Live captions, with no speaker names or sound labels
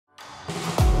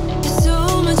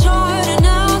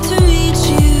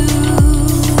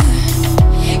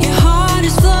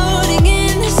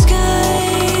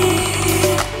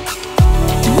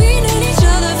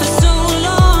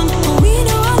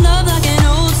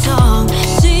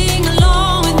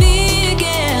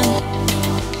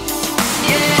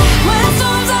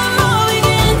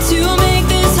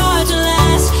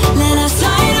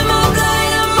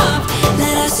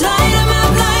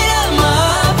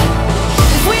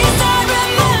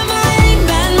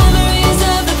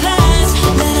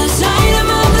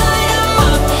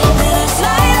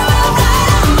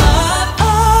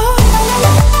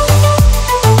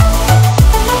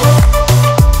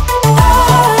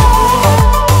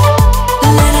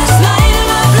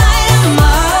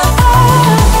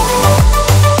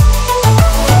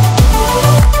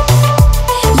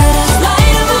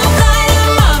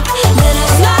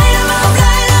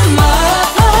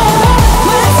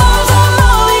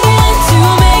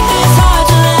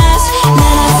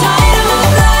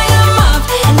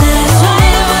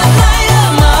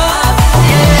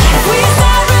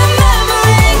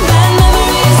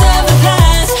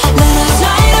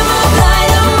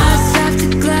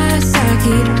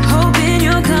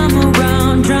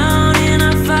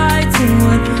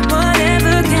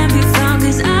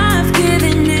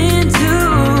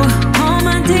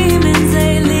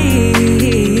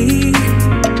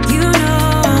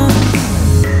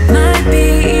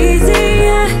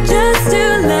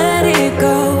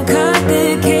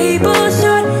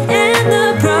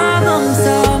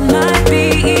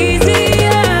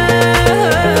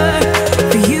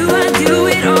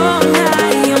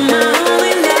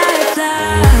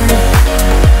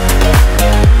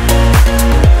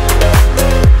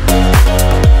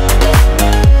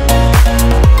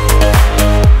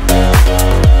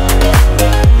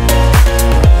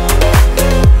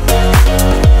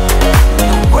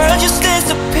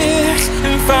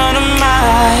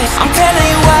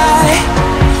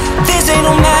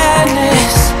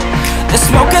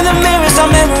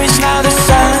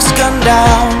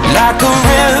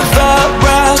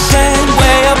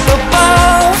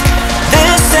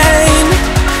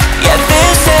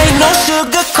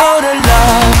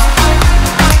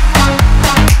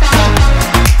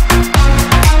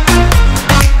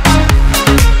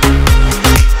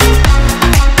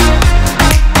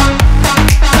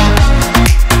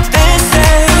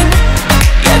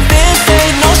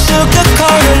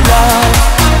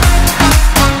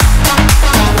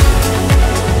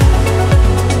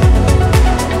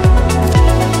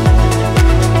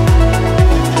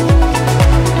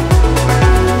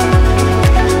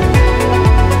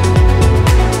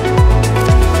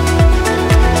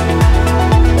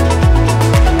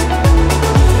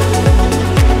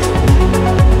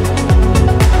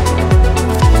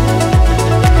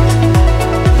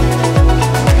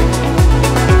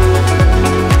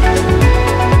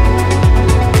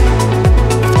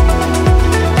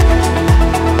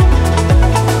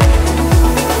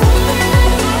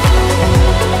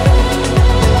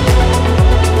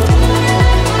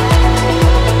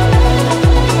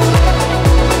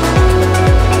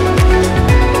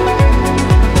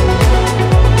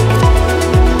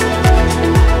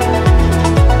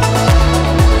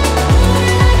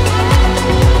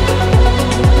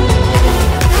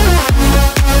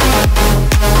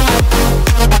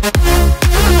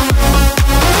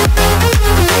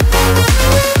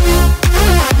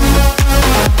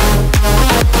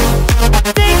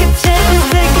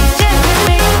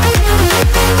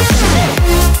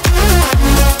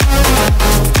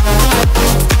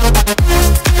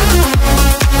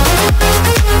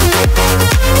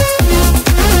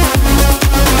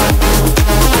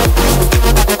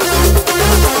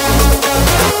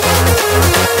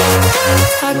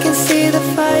can see the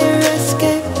fire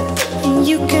escape, and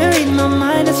you can read my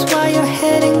mind, that's why you're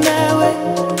heading that way.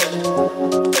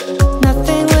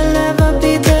 Nothing will ever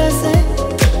be the same.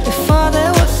 Before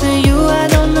there wasn't you, I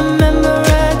don't remember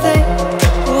a day.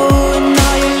 Ooh, and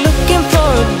now you're looking for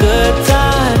a good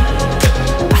time.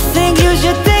 I think you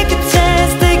should take a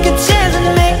chance on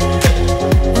me.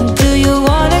 And do you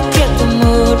wanna get the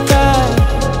mood right?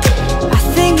 I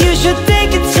think you should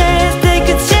take a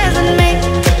chance on me.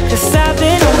 'Cause I've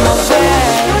been on my way.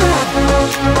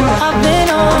 I've been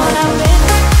on.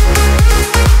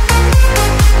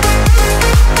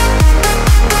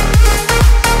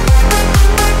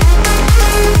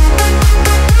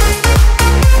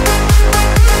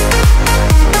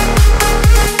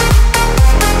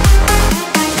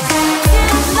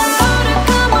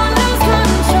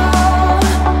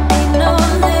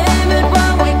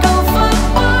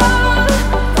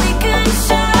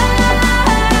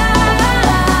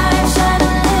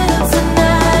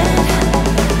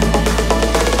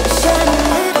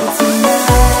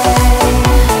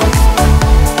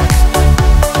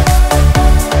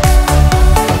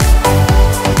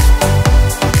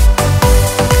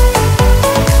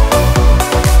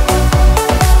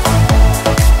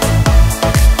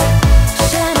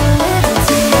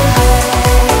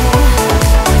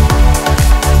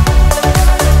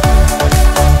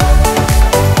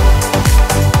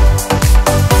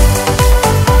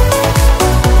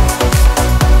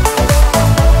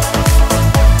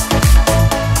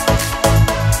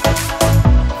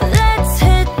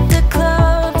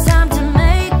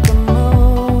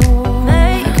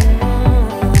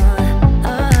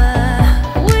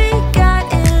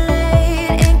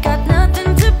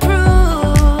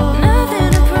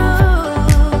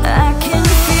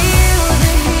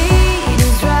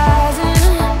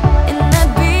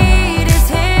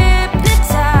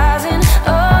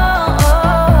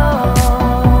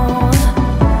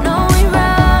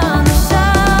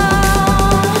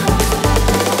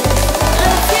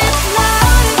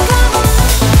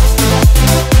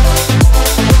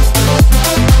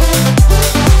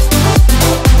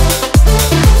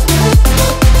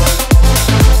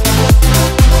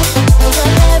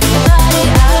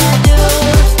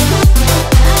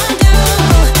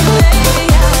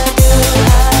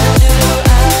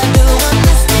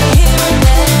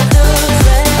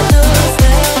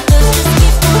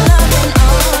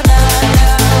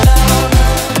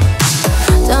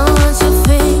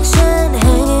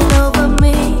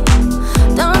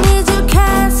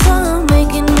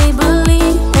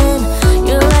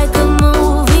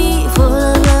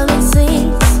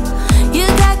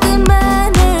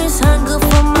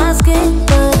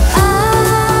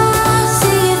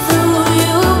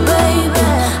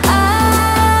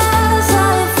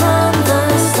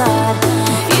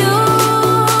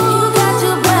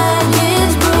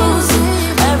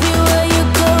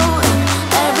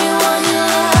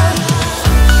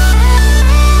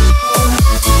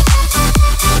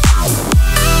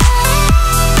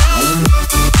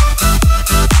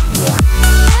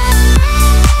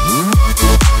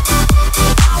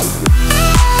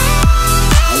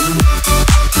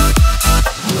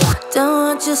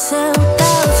 Yourself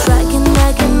out, striking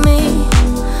back at me.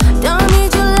 Don't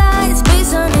need your lies,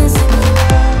 based on instinct.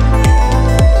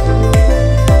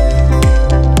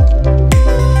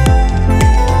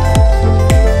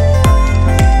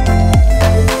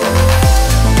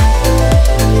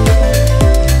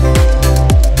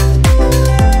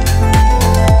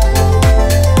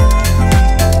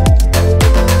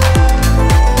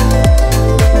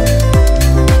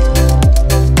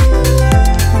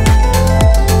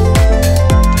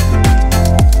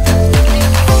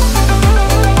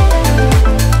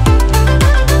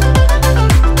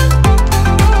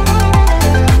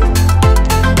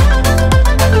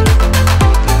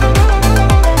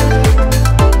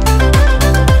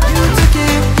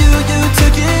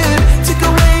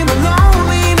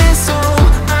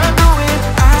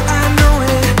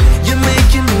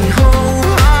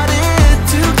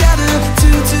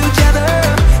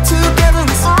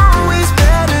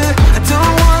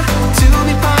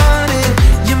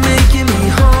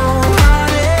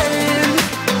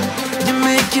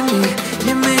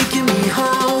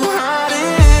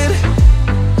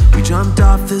 Jumped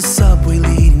off the subway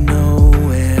leading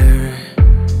nowhere.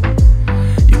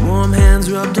 Your warm hands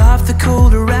rubbed off the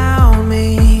cold around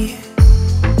me.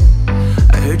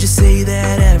 I heard you say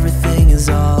that